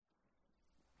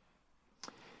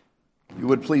You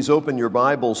would please open your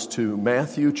Bibles to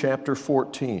Matthew chapter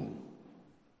 14.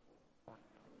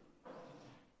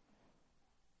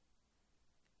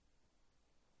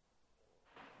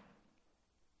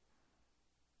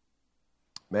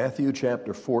 Matthew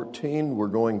chapter 14, we're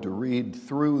going to read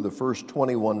through the first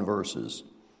 21 verses.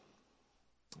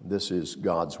 This is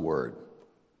God's Word.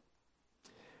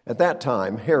 At that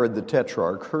time, Herod the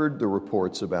Tetrarch heard the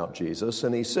reports about Jesus,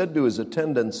 and he said to his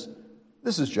attendants,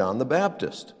 "This is John the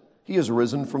Baptist. He is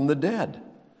risen from the dead.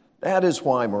 That is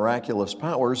why miraculous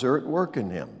powers are at work in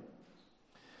him."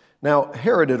 Now,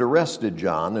 Herod had arrested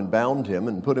John and bound him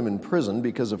and put him in prison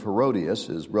because of Herodias,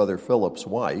 his brother Philip's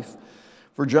wife.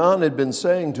 For John had been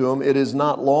saying to him, "It is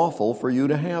not lawful for you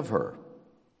to have her."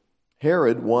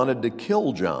 Herod wanted to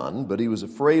kill John, but he was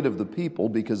afraid of the people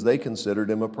because they considered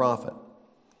him a prophet.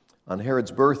 On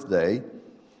Herod's birthday,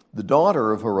 the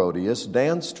daughter of Herodias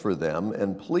danced for them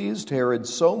and pleased Herod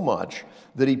so much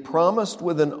that he promised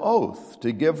with an oath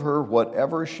to give her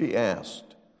whatever she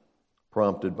asked.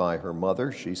 Prompted by her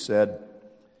mother, she said,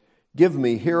 "Give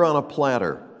me here on a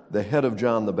platter the head of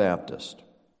John the Baptist."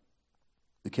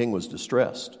 The king was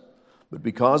distressed, but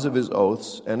because of his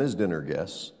oaths and his dinner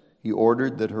guests, he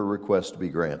ordered that her request be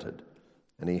granted,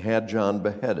 and he had John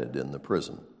beheaded in the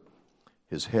prison.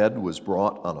 His head was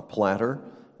brought on a platter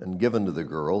and given to the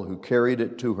girl, who carried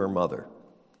it to her mother.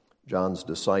 John's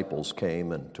disciples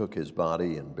came and took his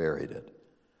body and buried it.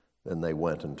 Then they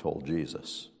went and told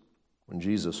Jesus. When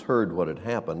Jesus heard what had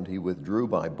happened, he withdrew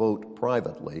by boat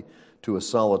privately to a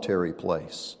solitary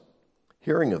place.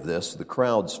 Hearing of this, the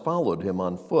crowds followed him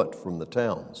on foot from the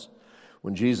towns.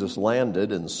 When Jesus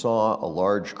landed and saw a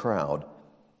large crowd,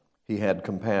 he had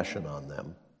compassion on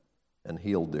them and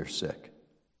healed their sick.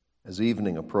 As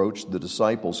evening approached, the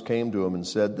disciples came to him and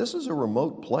said, "This is a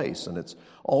remote place, and it's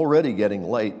already getting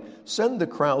late. Send the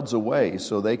crowds away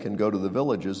so they can go to the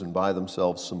villages and buy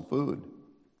themselves some food."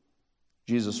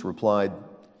 Jesus replied,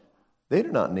 "They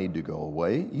do not need to go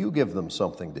away. You give them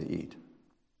something to eat."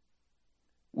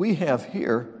 "We have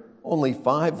here only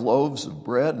 5 loaves of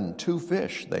bread and 2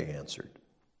 fish," they answered.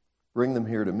 "Bring them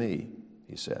here to me,"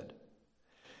 he said.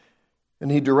 And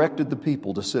he directed the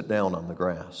people to sit down on the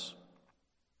grass.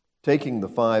 Taking the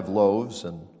 5 loaves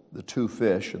and the 2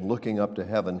 fish and looking up to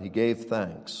heaven, he gave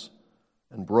thanks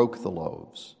and broke the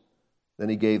loaves. Then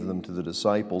he gave them to the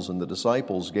disciples, and the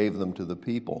disciples gave them to the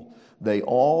people. They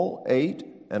all ate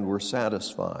and were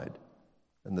satisfied.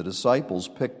 And the disciples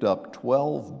picked up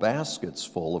 12 baskets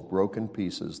full of broken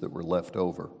pieces that were left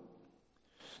over.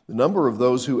 The number of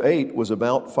those who ate was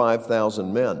about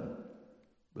 5,000 men,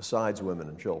 besides women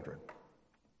and children.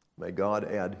 May God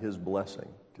add his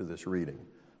blessing to this reading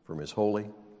from his holy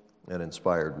and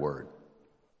inspired word.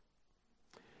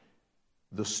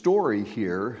 The story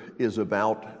here is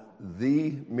about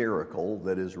the miracle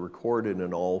that is recorded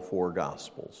in all 4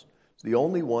 Gospels. It's the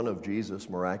only one of Jesus'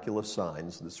 miraculous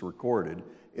signs that's recorded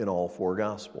in all 4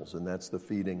 Gospels, and that's the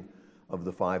feeding of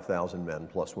the 5,000 men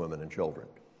plus women and children.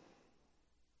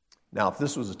 Now, if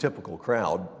this was a typical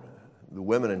crowd, the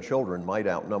women and children might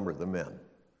outnumber the men.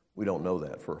 We don't know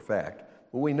that for a fact,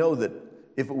 but we know that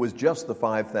if it was just the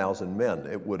 5,000 men,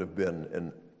 it would have been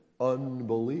an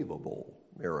unbelievable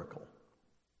miracle.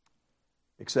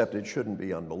 Except it shouldn't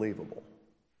be unbelievable,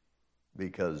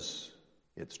 because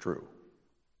it's true.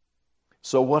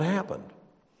 So what happened?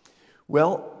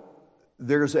 Well,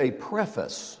 there's a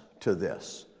preface to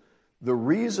this. The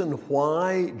reason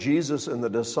why Jesus and the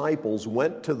disciples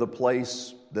went to the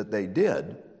place that they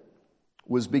did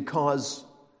was because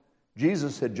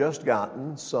Jesus had just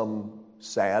gotten some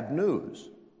sad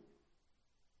news.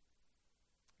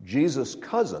 Jesus'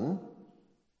 cousin,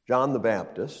 John the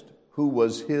Baptist, who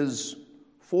was his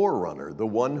forerunner, the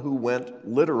one who went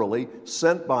literally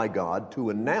sent by God to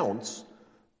announce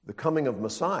the coming of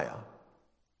Messiah,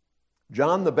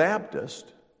 John the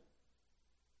Baptist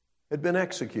had been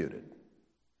executed.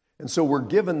 And so we're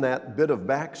given that bit of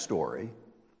backstory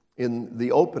in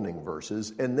the opening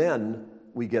verses, and then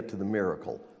we get to the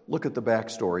miracle. Look at the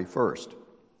backstory first.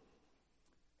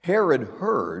 Herod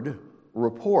heard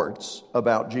reports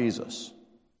about Jesus.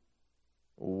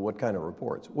 What kind of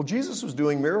reports? Well, Jesus was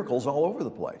doing miracles all over the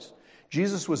place.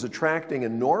 Jesus was attracting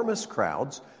enormous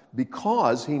crowds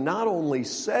because he not only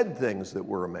said things that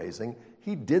were amazing,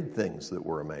 he did things that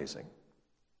were amazing.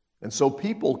 And so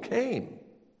people came.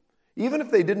 Even if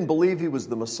they didn't believe he was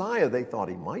the Messiah, they thought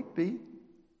he might be.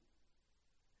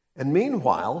 And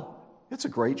meanwhile, it's a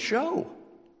great show.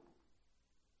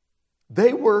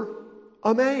 They were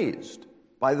amazed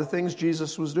by the things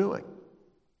Jesus was doing.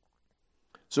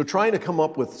 So trying to come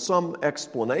up with some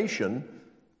explanation,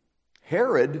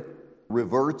 Herod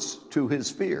reverts to his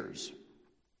fears.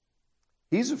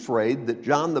 He's afraid that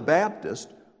John the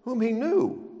Baptist, whom he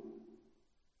knew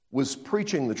was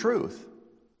preaching the truth,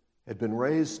 had been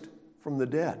raised from the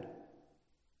dead.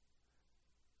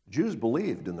 Jews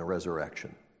believed in the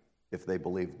resurrection if they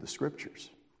believed the Scriptures.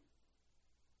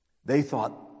 They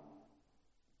thought,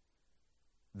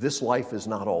 this life is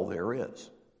not all there is.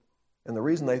 And the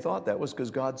reason they thought that was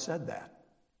because God said that.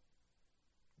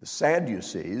 The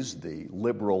Sadducees, the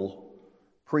liberal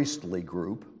priestly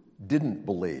group, didn't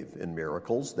believe in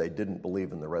miracles. They didn't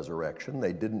believe in the resurrection.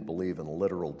 They didn't believe in a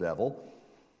literal devil.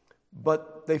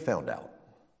 But they found out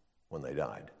when they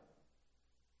died.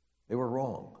 They were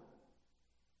wrong.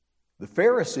 The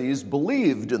Pharisees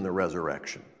believed in the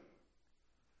resurrection,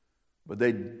 but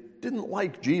they didn't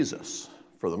like Jesus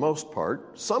for the most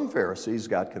part. Some Pharisees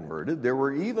got converted. There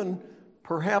were even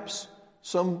perhaps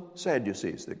some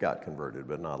Sadducees that got converted,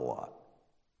 but not a lot.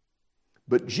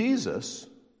 But Jesus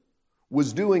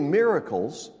was doing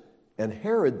miracles, and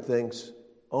Herod thinks,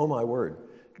 oh my word,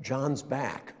 John's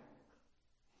back.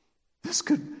 This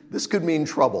could mean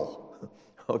trouble,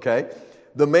 okay?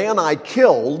 The man I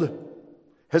killed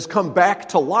has come back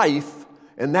to life,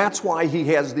 and that's why he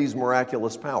has these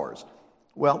miraculous powers.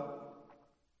 Well,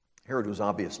 Herod was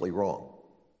obviously wrong.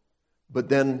 But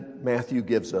then Matthew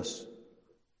gives us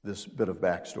this bit of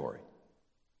backstory.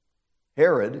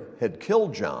 Herod had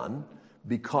killed John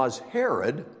because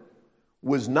Herod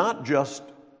was not just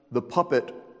the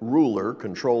puppet ruler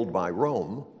controlled by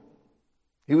Rome.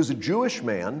 He was a Jewish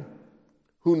man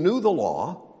who knew the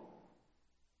law,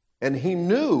 and he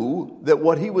knew that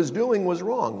what he was doing was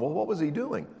wrong. Well, what was he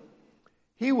doing?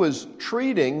 He was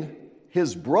treating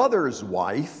his brother's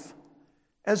wife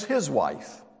as his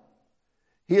wife.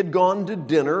 He had gone to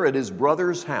dinner at his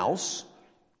brother's house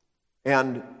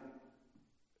and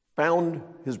found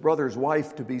his brother's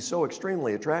wife to be so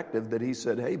extremely attractive that he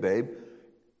said, hey, babe,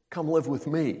 come live with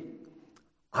me.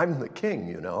 I'm the king,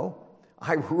 you know.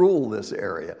 I rule this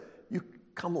area. You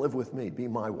come live with me, be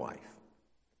my wife.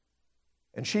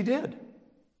 And she did.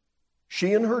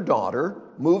 She and her daughter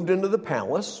moved into the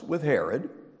palace with Herod.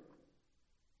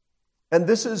 And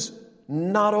this is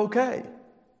not okay.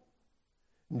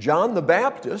 John the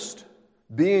Baptist,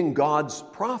 being God's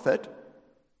prophet,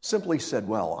 simply said,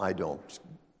 well, I don't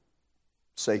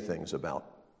say things about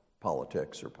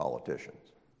politics or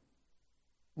politicians.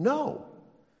 No.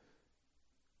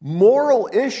 Moral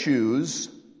issues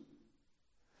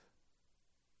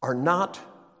are not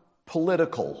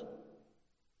political.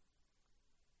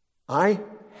 I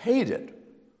hate it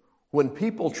when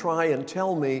people try and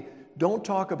tell me, don't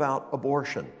talk about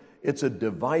abortion. It's a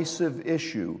divisive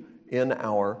issue in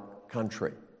our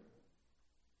country.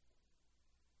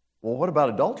 Well, what about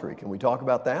adultery? Can we talk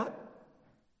about that?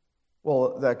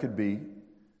 Well, that could be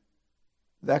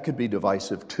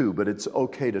divisive too, but it's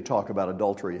okay to talk about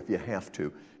adultery if you have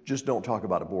to. Just don't talk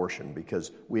about abortion,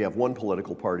 because we have one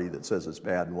political party that says it's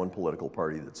bad and one political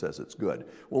party that says it's good.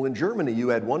 Well, in Germany, you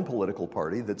had one political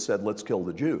party that said, let's kill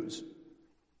the Jews.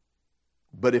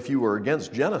 But if you were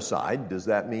against genocide, does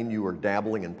that mean you were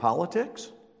dabbling in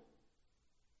politics?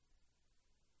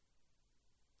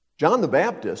 John the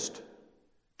Baptist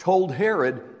told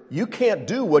Herod, you can't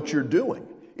do what you're doing.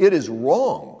 It is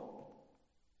wrong.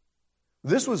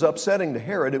 This was upsetting to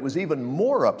Herod. It was even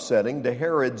more upsetting to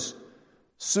Herod's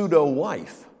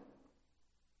pseudo-wife.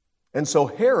 And so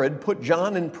Herod put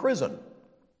John in prison.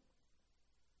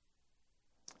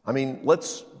 I mean,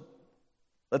 let's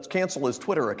cancel his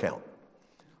Twitter account.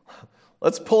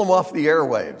 Let's pull him off the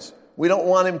airwaves. We don't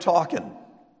want him talking,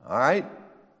 all right?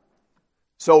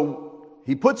 So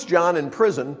he puts John in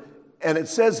prison, and it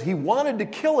says he wanted to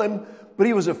kill him, but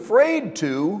he was afraid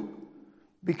to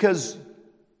because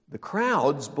the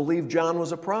crowds believed John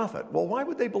was a prophet. Well, why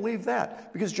would they believe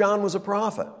that? Because John was a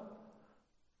prophet.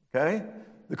 Okay?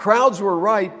 The crowds were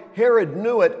right. Herod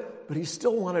knew it, but he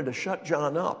still wanted to shut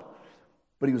John up.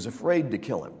 But he was afraid to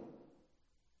kill him.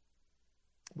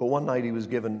 But one night he was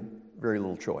given very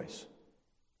little choice.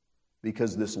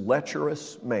 Because this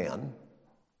lecherous man,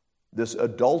 this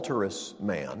adulterous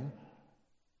man,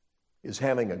 is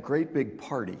having a great big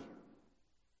party.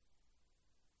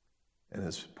 And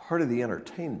as part of the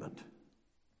entertainment,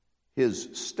 his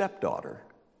stepdaughter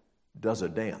does a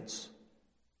dance.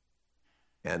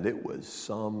 And it was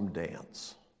some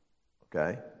dance,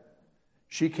 okay?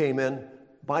 She came in.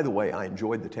 By the way, I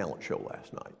enjoyed the talent show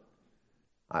last night.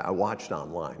 I watched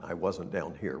online. I wasn't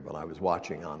down here, but I was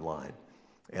watching online.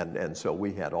 And so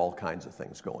we had all kinds of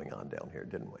things going on down here,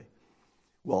 didn't we?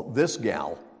 Well, this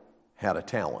gal had a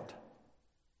talent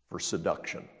for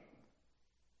seduction.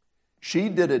 She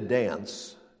did a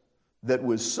dance that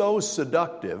was so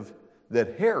seductive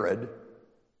that Herod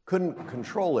couldn't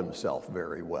control himself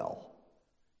very well.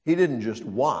 He didn't just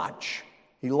watch,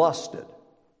 he lusted.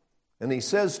 And he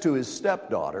says to his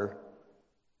stepdaughter,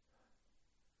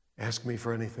 ask me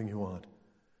for anything you want.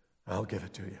 I'll give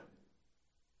it to you.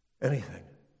 Anything.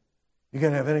 You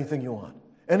can have anything you want.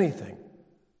 Anything.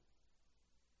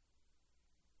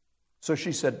 So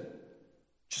she said,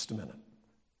 just a minute.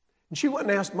 And she went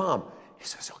and asked Mom. He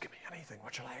says, he'll give me anything.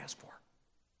 What should I ask for?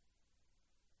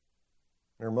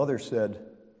 And her mother said,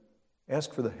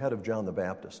 ask for the head of John the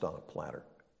Baptist on a platter.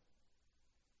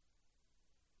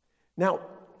 Now,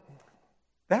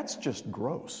 that's just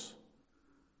gross.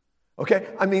 Okay?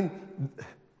 I mean,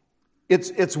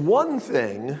 it's one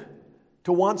thing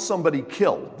to want somebody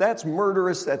killed. That's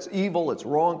murderous, that's evil, it's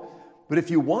wrong. But if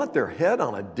you want their head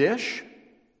on a dish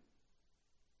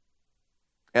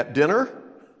at dinner,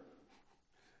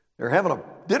 they're having a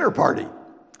dinner party.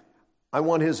 I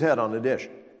want his head on a dish.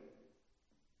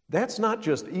 That's not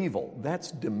just evil,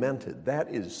 that's demented.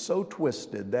 That is so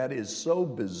twisted, that is so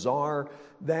bizarre,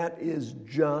 that is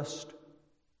just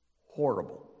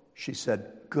horrible. She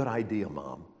said, good idea,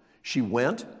 Mom. She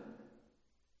went,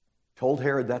 told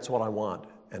Herod, that's what I want.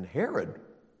 And Herod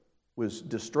was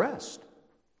distressed.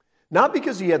 Not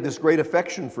because he had this great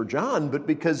affection for John, but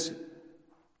because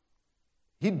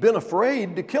he'd been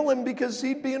afraid to kill him because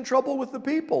he'd be in trouble with the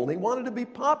people. And he wanted to be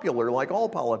popular like all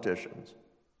politicians,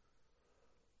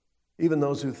 even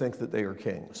those who think that they are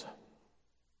kings.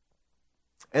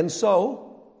 And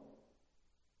so,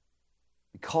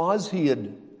 because he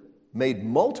had made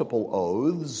multiple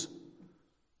oaths,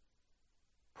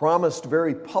 promised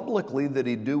very publicly that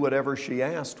he'd do whatever she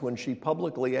asked, when she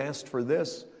publicly asked for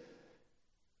this,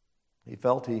 he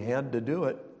felt he had to do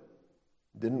it.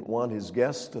 Didn't want his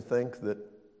guests to think that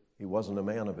he wasn't a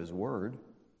man of his word.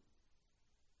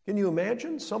 Can you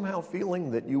imagine somehow feeling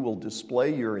that you will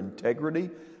display your integrity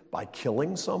by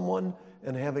killing someone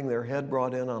and having their head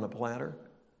brought in on a platter?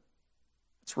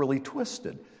 It's really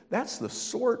twisted. That's the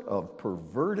sort of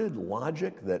perverted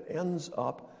logic that ends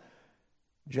up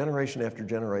generation after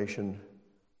generation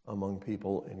among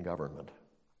people in government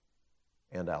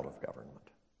and out of government.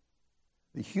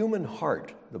 The human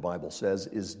heart, the Bible says,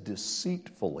 is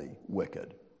deceitfully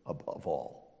wicked above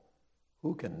all.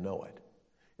 Who can know it?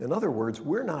 In other words,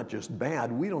 we're not just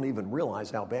bad, we don't even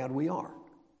realize how bad we are.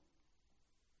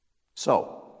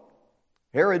 So,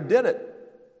 Herod did it.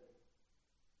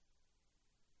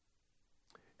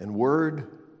 And word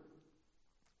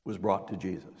was brought to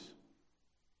Jesus.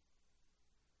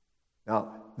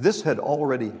 Now, this had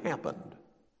already happened.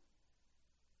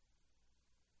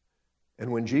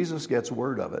 And when Jesus gets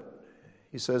word of it,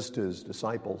 he says to his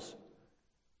disciples,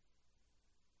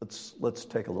 let's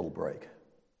take a little break.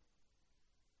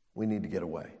 We need to get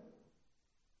away.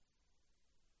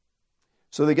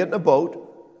 So they get in a boat,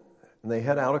 and they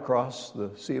head out across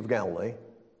the Sea of Galilee.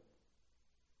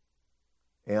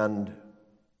 And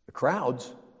the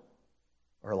crowds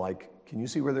are like, can you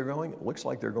see where they're going? It looks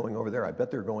like they're going over there. I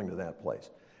bet they're going to that place.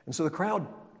 And so the crowd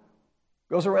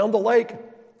goes around the lake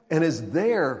and is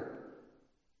there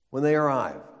when they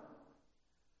arrive.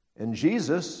 And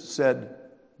Jesus said,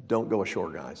 don't go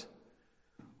ashore, guys.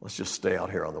 Let's just stay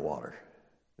out here on the water.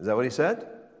 Is that what he said?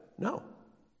 No.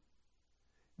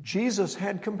 Jesus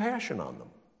had compassion on them.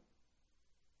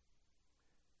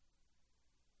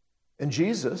 And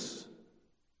Jesus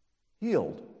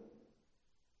healed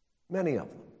many of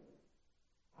them.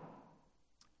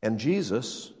 And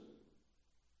Jesus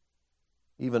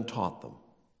even taught them.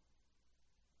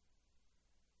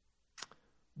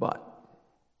 But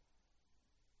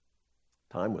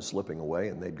time was slipping away,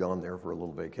 and they'd gone there for a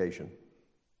little vacation.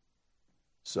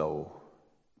 So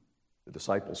the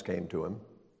disciples came to him,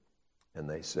 and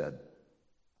they said,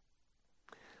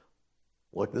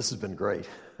 look, this has been great.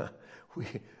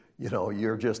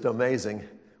 You're just amazing.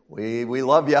 We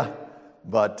love you,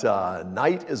 but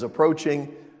night is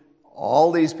approaching.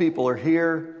 All these people are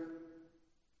here.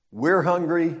 We're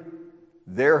hungry.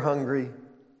 They're hungry.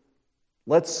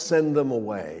 Let's send them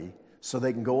away so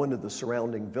they can go into the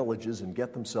surrounding villages and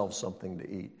get themselves something to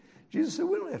eat. Jesus said,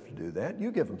 we don't have to do that.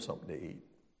 You give them something to eat.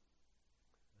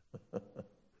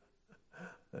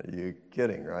 You're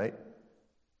kidding, right?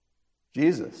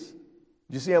 Jesus.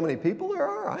 Do you see how many people there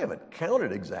are? I haven't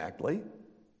counted exactly.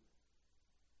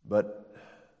 But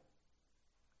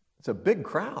it's a big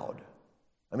crowd.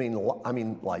 I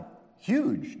mean, like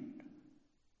huge.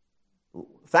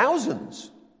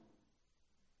 Thousands.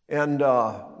 And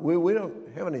we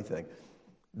don't have anything.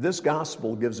 This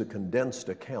gospel gives a condensed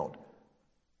account.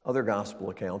 Other gospel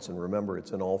accounts, and remember,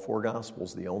 it's in all four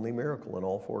gospels, the only miracle in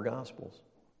all four gospels.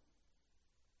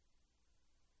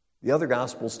 The other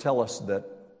gospels tell us that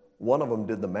one of them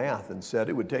did the math and said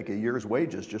it would take a year's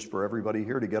wages just for everybody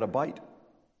here to get a bite.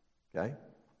 Okay?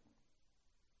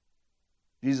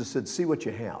 Jesus said, see what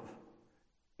you have.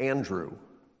 Andrew,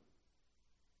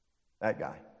 that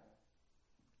guy,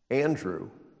 Andrew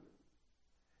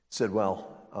said,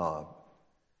 well,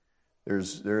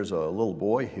 there's a little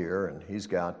boy here, and he's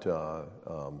got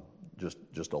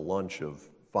just a lunch of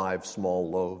 5 small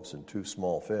loaves and 2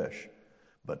 small fish.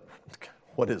 But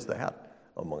what is that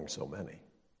among so many?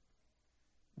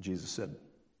 Jesus said,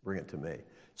 bring it to me.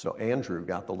 So Andrew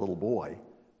got the little boy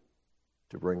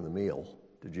to bring the meal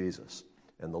to Jesus.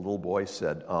 And the little boy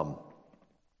said,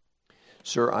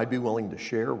 sir, I'd be willing to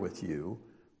share with you.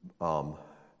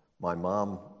 My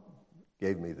mom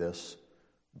gave me this,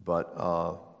 but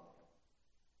how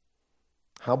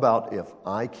about if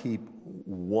I keep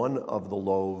one of the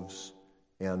loaves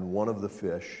and one of the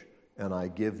fish, and I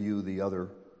give you the other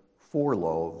 4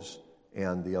 loaves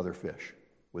and the other fish?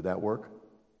 Would that work?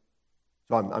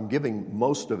 So I'm giving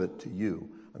most of it to you.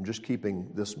 I'm just keeping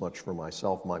this much for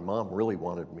myself. My mom really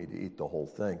wanted me to eat the whole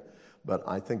thing, but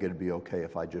I think it'd be okay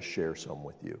if I just share some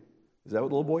with you. Is that what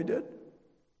the little boy did?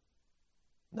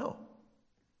 No.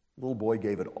 The little boy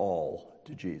gave it all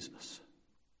to Jesus.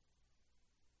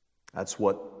 That's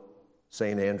what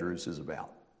St. Andrew's is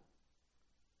about.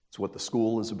 It's what the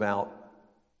school is about.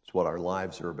 It's what our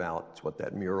lives are about. It's what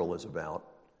that mural is about.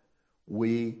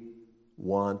 We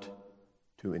want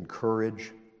to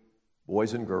encourage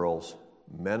boys and girls,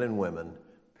 men and women,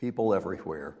 people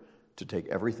everywhere, to take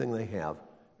everything they have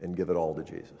and give it all to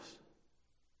Jesus.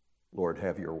 Lord,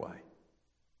 have your way.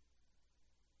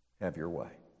 Have your way.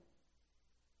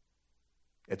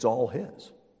 It's all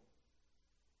his.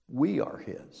 We are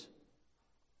his.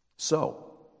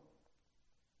 So,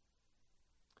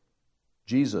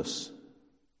 Jesus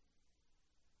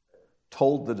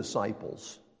told the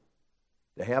disciples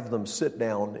to have them sit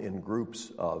down in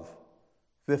groups of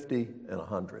 50 and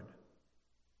 100.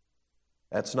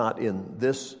 That's not in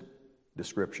this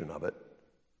description of it,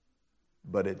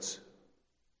 but it's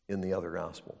in the other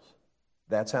Gospels.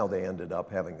 That's how they ended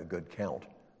up having a good count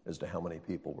as to how many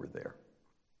people were there.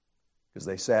 Because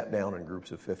they sat down in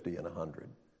groups of 50 and 100.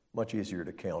 Much easier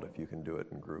to count if you can do it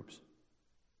in groups.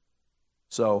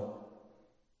 So,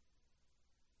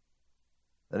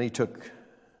 then he took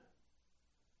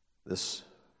this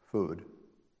food,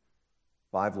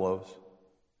 5 loaves,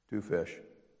 2 fish,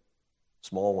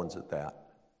 small ones at that.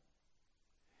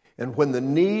 And when the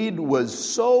need was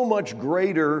so much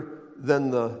greater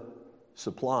than the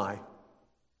supply,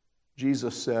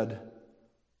 Jesus said,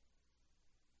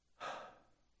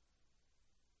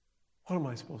 what am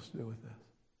I supposed to do with this?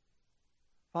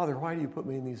 Father, why do you put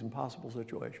me in these impossible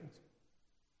situations?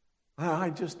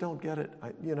 I just don't get it.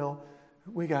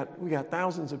 We got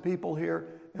thousands of people here,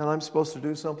 and I'm supposed to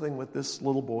do something with this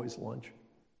little boy's lunch.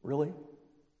 Really?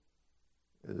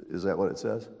 Is that what it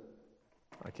says?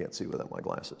 I can't see without my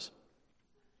glasses.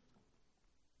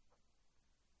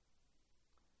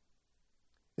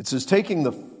 It says, taking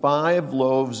the 5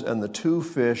 loaves and the 2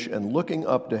 fish and looking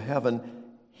up to heaven,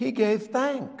 he gave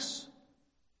thanks.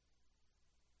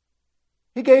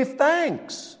 He gave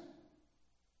thanks.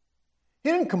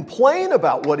 He didn't complain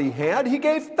about what he had. He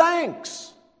gave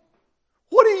thanks.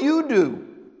 What do you do?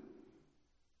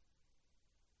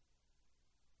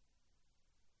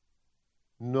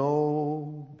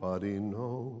 Nobody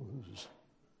knows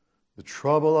the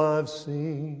trouble I've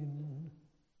seen.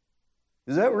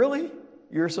 Is that really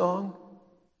your song?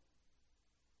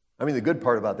 I mean, the good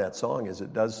part about that song is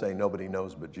it does say nobody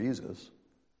knows but Jesus.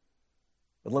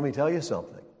 But let me tell you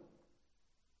something.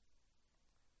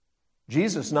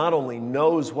 Jesus not only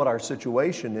knows what our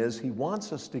situation is, he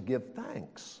wants us to give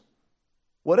thanks.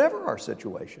 Whatever our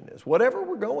situation is, whatever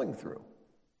we're going through.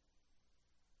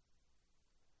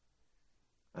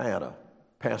 I had a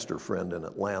pastor friend in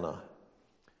Atlanta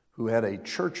who had a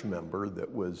church member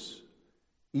that was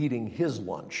eating his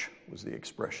lunch, was the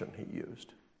expression he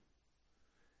used.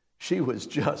 She was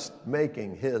just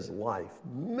making his life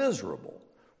miserable.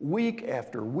 Week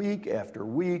after week after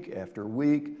week after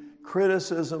week,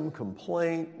 criticism,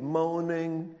 complaint,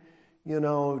 moaning,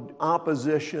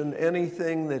 opposition,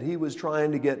 anything that he was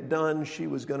trying to get done, she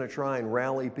was going to try and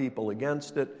rally people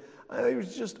against it. It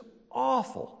was just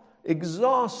awful.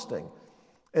 Exhausting.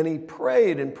 And he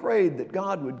prayed and prayed that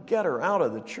God would get her out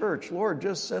of the church. Lord,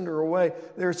 just send her away.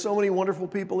 There are so many wonderful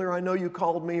people here. I know you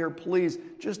called me here. Please,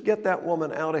 just get that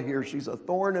woman out of here. She's a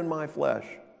thorn in my flesh.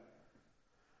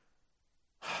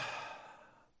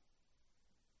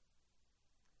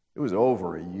 It was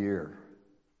over a year.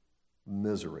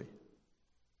 Misery.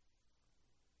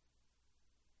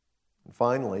 And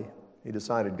finally, he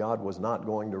decided God was not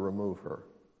going to remove her.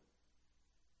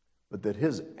 but that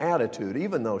his attitude,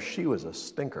 even though she was a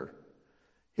stinker,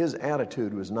 his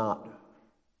attitude was not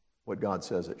what God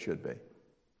says it should be.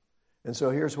 And so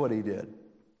here's what he did.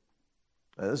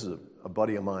 Now, this is a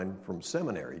buddy of mine from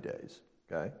seminary days,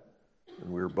 okay?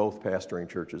 And we were both pastoring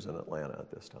churches in Atlanta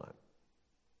at this time.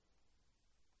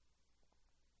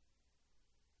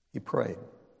 He prayed.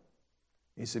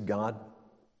 He said, God,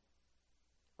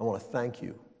 I want to thank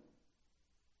you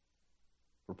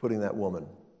for putting that woman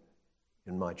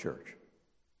in my church.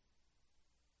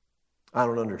 I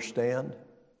don't understand,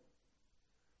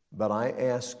 but I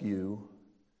ask you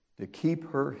to keep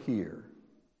her here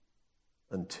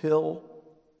until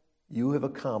you have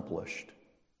accomplished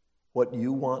what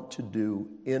you want to do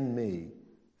in me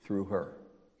through her.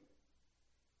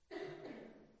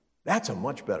 That's a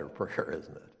much better prayer,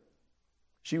 isn't it?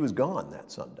 She was gone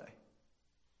that Sunday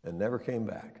and never came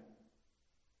back.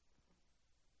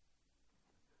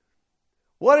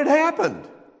 What had happened?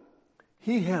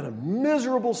 He had a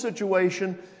miserable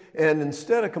situation, and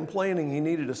instead of complaining, he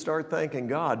needed to start thanking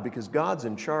God, because God's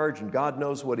in charge and God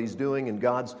knows what he's doing, and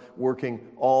God's working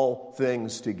all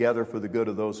things together for the good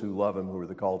of those who love him, who are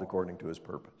the called according to his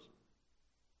purpose.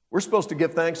 We're supposed to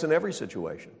give thanks in every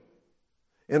situation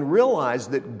and realize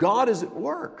that God is at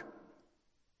work.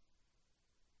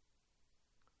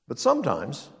 But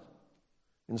sometimes,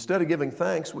 instead of giving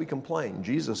thanks, we complain.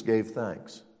 Jesus gave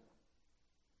thanks.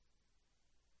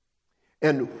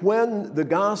 And when the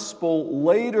gospel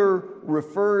later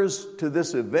refers to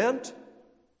this event,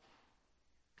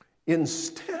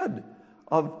 instead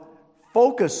of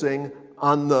focusing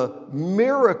on the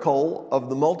miracle of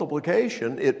the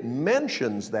multiplication, it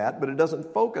mentions that, but it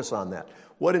doesn't focus on that.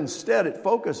 What instead it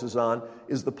focuses on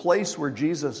is the place where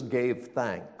Jesus gave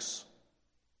thanks.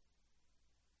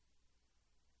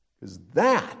 Because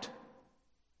that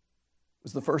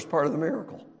was the first part of the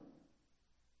miracle.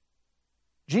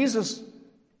 Jesus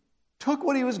took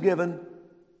what he was given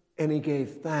and he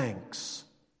gave thanks.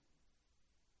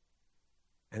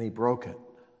 And he broke it.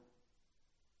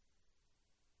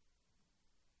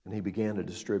 And he began to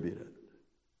distribute it.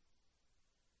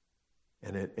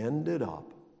 And it ended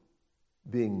up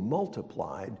being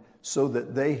multiplied so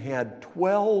that they had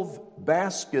 12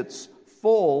 baskets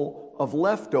full of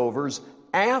leftovers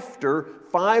after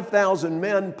 5,000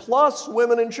 men plus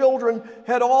women and children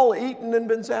had all eaten and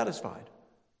been satisfied.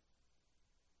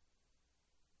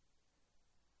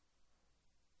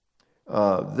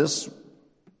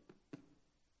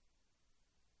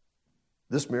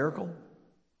 This miracle,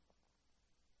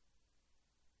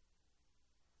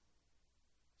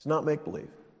 it's not make-believe.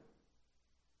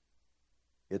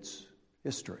 It's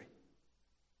history.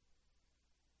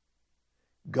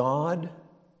 God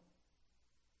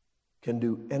can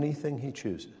do anything he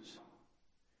chooses.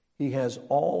 He has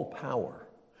all power.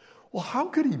 Well, how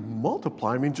could he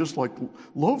multiply? I mean, just like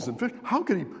loaves and fish. How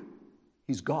could he?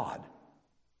 He's God.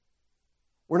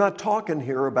 We're not talking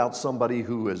here about somebody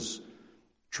who is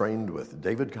trained with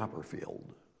David Copperfield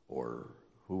or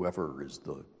whoever is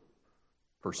the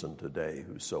person today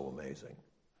who's so amazing.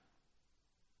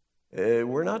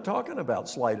 We're not talking about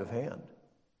sleight of hand.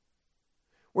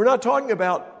 We're not talking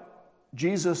about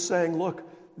Jesus saying, look,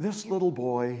 this little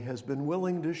boy has been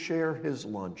willing to share his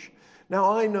lunch.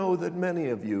 Now, I know that many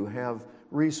of you have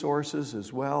resources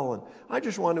as well, and I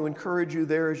just want to encourage you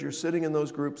there as you're sitting in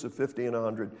those groups of 50 and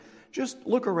 100. Just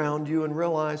look around you and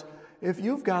realize if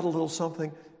you've got a little something,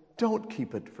 don't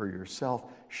keep it for yourself.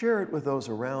 Share it with those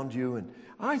around you, and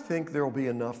I think there will be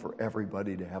enough for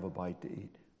everybody to have a bite to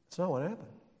eat. That's not what happened.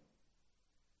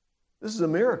 This is a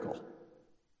miracle.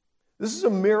 This is a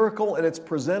miracle, and it's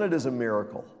presented as a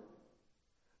miracle.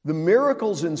 The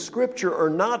miracles in Scripture are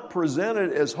not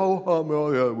presented as,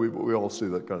 well, yeah, we all see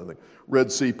that kind of thing.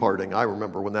 Red Sea parting. I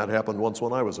remember when that happened once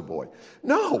when I was a boy.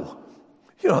 No.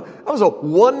 That was a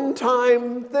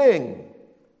one-time thing.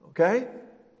 Okay?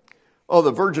 Oh,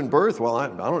 the virgin birth, well, I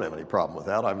don't have any problem with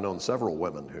that. I've known several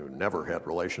women who never had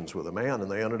relations with a man and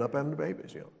they ended up having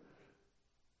babies.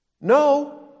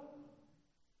 No.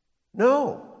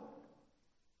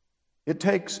 It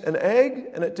takes an egg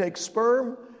and it takes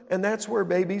sperm, and that's where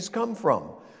babies come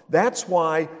from. That's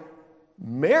why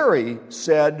Mary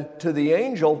said to the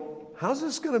angel, how's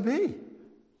this going to be?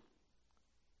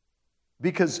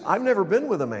 Because I've never been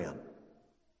with a man.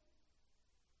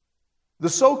 The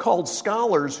so-called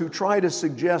scholars who try to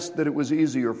suggest that it was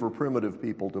easier for primitive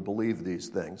people to believe these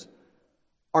things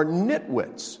are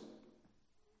nitwits.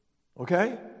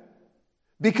 Okay?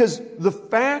 Because the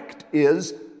fact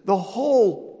is, the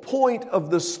whole point of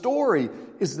the story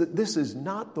is that this is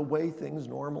not the way things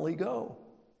normally go.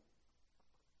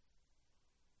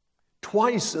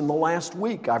 Twice in the last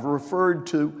week, I've referred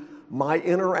to my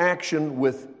interaction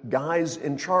with guys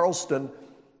in Charleston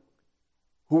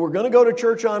who were going to go to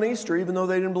church on Easter even though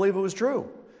they didn't believe it was true.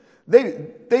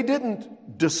 They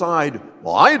didn't decide,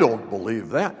 well, I don't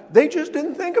believe that. They just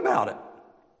didn't think about it.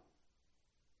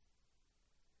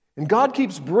 And God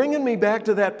keeps bringing me back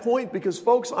to that point because,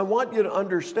 folks, I want you to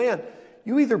understand,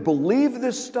 you either believe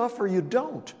this stuff or you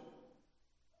don't.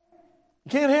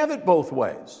 You can't have it both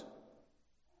ways.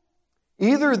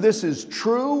 Either this is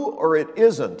true or it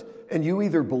isn't, and you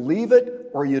either believe it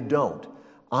or you don't.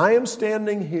 I am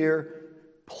standing here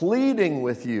pleading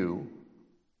with you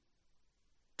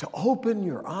to open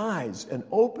your eyes and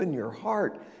open your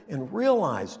heart and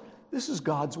realize this is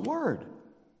God's Word.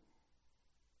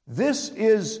 This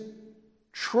is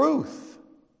truth.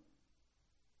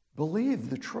 Believe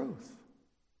the truth.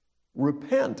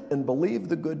 Repent and believe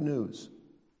the good news.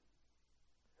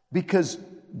 Because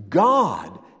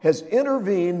God has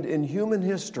intervened in human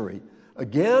history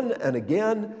again and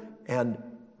again, and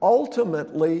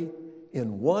ultimately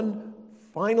in one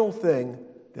final thing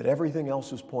that everything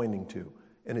else is pointing to,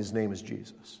 and his name is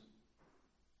Jesus.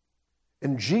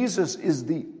 And Jesus is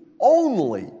the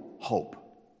only hope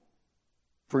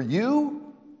for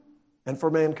you and for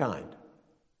mankind.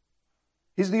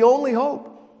 He's the only hope.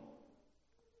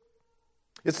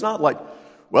 It's not like,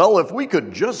 well, if we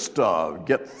could just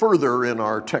get further in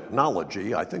our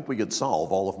technology, I think we could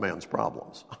solve all of man's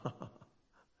problems.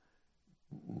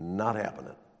 Not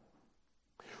happening.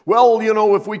 Well,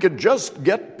 if we could just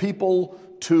get people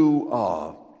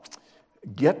to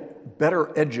get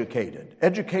better educated,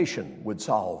 education would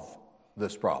solve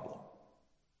this problem.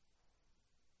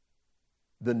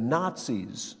 The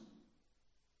Nazis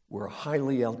were a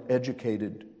highly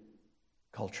educated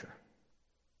culture.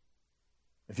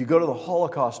 If you go to the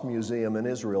Holocaust Museum in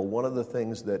Israel, one of the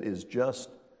things that is just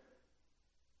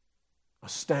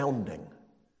astounding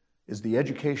is the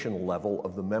educational level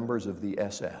of the members of the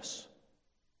SS.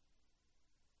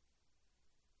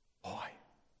 Boy,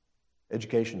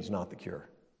 education is not the cure.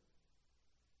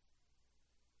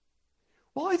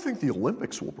 Well, I think the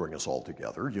Olympics will bring us all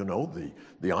together.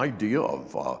 The idea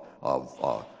of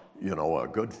a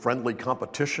good friendly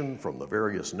competition from the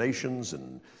various nations,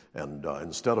 and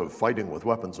instead of fighting with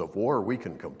weapons of war, we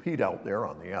can compete out there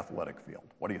on the athletic field.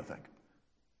 What do you think?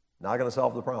 Not going to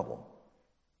solve the problem.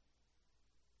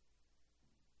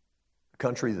 The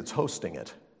country that's hosting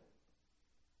it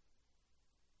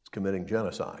is committing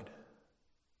genocide.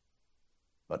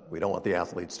 But we don't want the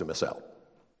athletes to miss out.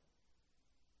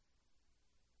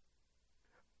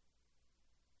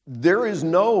 There is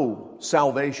no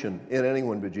salvation in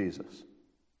anyone but Jesus.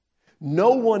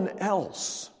 No one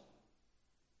else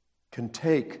can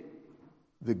take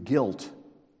the guilt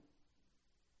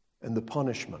and the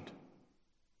punishment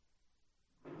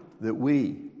that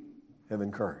we have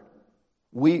incurred.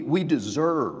 We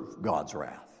deserve God's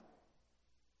wrath.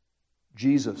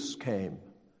 Jesus came,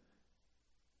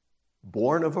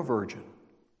 born of a virgin,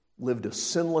 lived a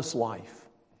sinless life,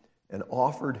 and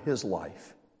offered his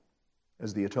life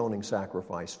as the atoning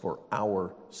sacrifice for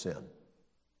our sin.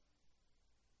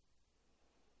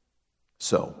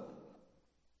 So,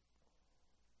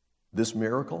 this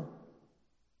miracle,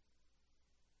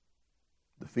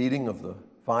 the feeding of the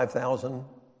 5,000,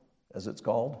 as it's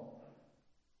called,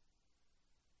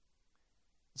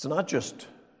 it's not just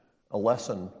a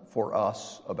lesson for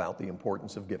us about the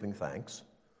importance of giving thanks.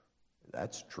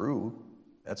 That's true.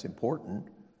 That's important.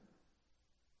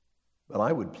 But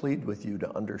I would plead with you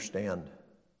to understand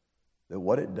that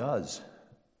what it does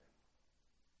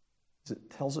is it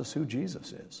tells us who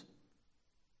Jesus is.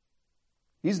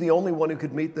 He's the only one who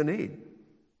could meet the need.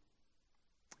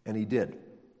 And he did.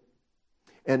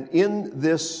 And in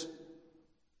this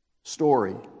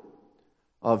story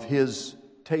of his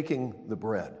taking the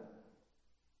bread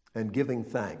and giving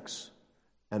thanks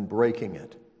and breaking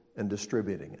it and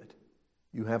distributing it,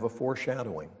 you have a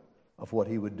foreshadowing of what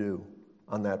he would do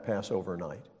on that Passover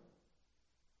night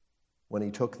when he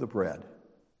took the bread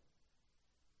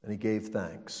and he gave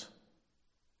thanks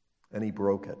and he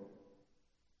broke it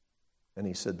and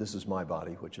he said, "This is my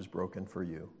body which is broken for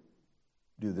you.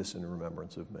 Do this in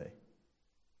remembrance of me."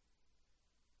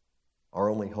 Our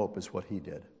only hope is what he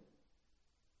did,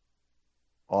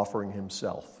 offering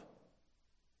himself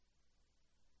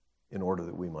in order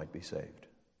that we might be saved.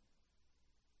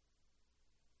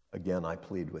 Again, I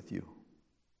plead with you.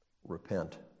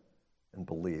 Repent and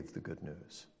believe the good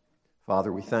news.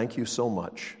 Father, we thank you so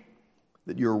much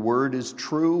that your word is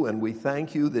true, and we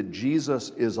thank you that Jesus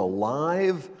is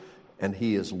alive and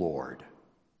he is Lord.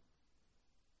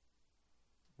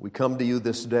 We come to you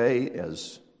this day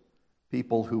as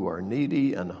people who are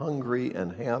needy and hungry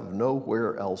and have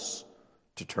nowhere else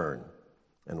to turn.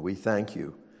 And we thank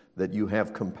you that you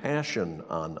have compassion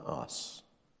on us.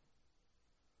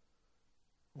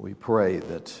 We pray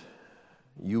that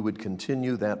you would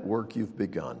continue that work you've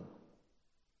begun,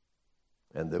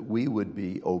 and that we would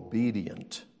be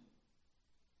obedient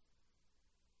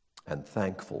and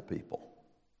thankful people.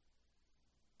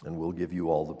 And we'll give you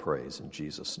all the praise in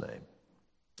Jesus' name.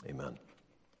 Amen.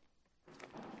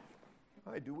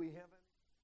 All right, do we have